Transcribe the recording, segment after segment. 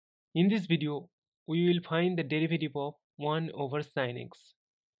In this video, we will find the derivative of 1 over sin x.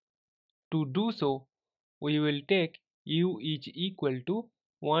 To do so, we will take u is equal to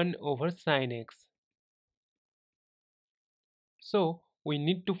 1 over sin x. So, we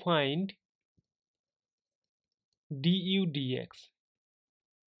need to find du dx.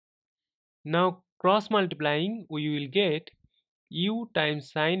 Now, cross multiplying, we will get u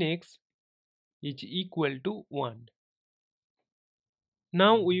times sin x is equal to 1.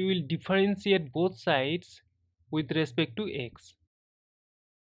 Now, we will differentiate both sides with respect to x.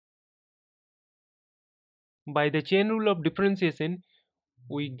 By the chain rule of differentiation,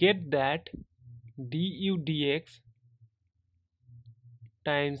 we get that du dx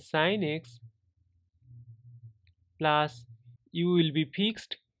times sin x plus u will be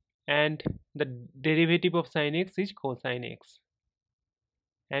fixed and the derivative of sin x is cosine x.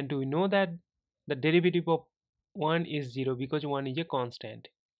 And we know that the derivative of 1 is 0 because 1 is a constant.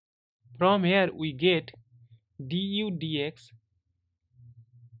 From here we get du dx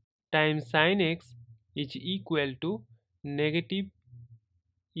times sin x is equal to negative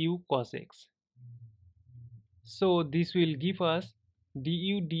u cos x. So this will give us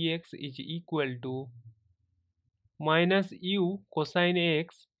du dx is equal to minus u cosine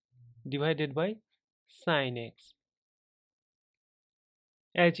x divided by sin x.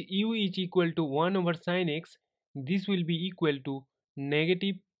 As u is equal to 1 over sin x, this will be equal to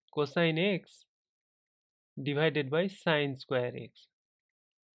negative cosine x divided by sin square x.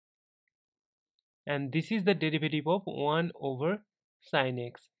 And this is the derivative of 1 over sin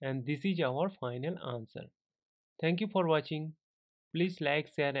x, and this is our final answer. Thank you for watching. Please like,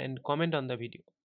 share and comment on the video.